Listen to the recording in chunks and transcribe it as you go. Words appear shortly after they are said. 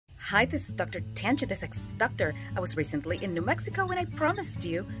Hi, this is Dr. Tanji, the sex doctor. I was recently in New Mexico when I promised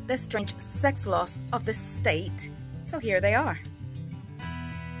you the strange sex laws of the state. So here they are.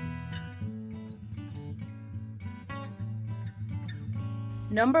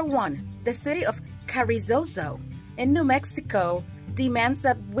 Number 1. The city of Carrizozo in New Mexico demands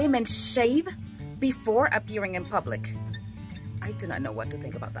that women shave before appearing in public. I do not know what to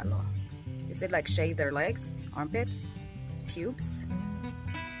think about that law. Is it like shave their legs, armpits, pubes?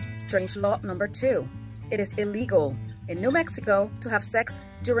 Strange law number 2. It is illegal in New Mexico to have sex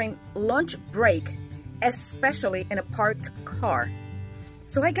during lunch break, especially in a parked car.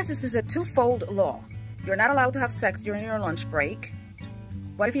 So I guess this is a twofold law. You're not allowed to have sex during your lunch break.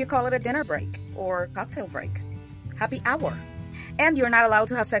 What if you call it a dinner break or cocktail break? Happy hour. And you're not allowed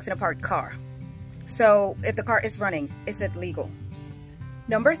to have sex in a parked car. So if the car is running, is it legal?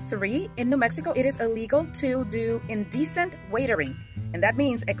 Number 3, in New Mexico, it is illegal to do indecent waitering. And that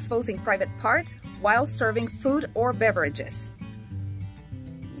means exposing private parts while serving food or beverages.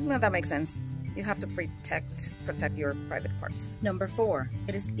 Well, that makes sense. You have to protect your private parts. Number 4,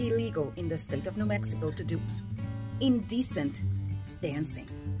 it is illegal in the state of New Mexico to do indecent dancing.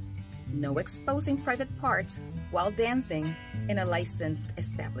 No exposing private parts while dancing in a licensed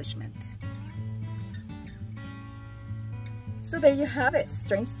establishment. So there you have it,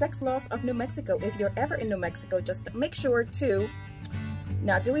 strange sex laws of New Mexico. If you're ever in New Mexico, just make sure to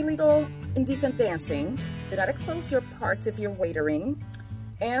not do illegal indecent dancing, do not expose your parts if you're waitering,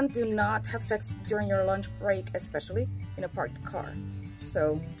 and do not have sex during your lunch break, especially in a parked car.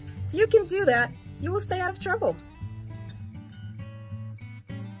 So if you can do that, you will stay out of trouble.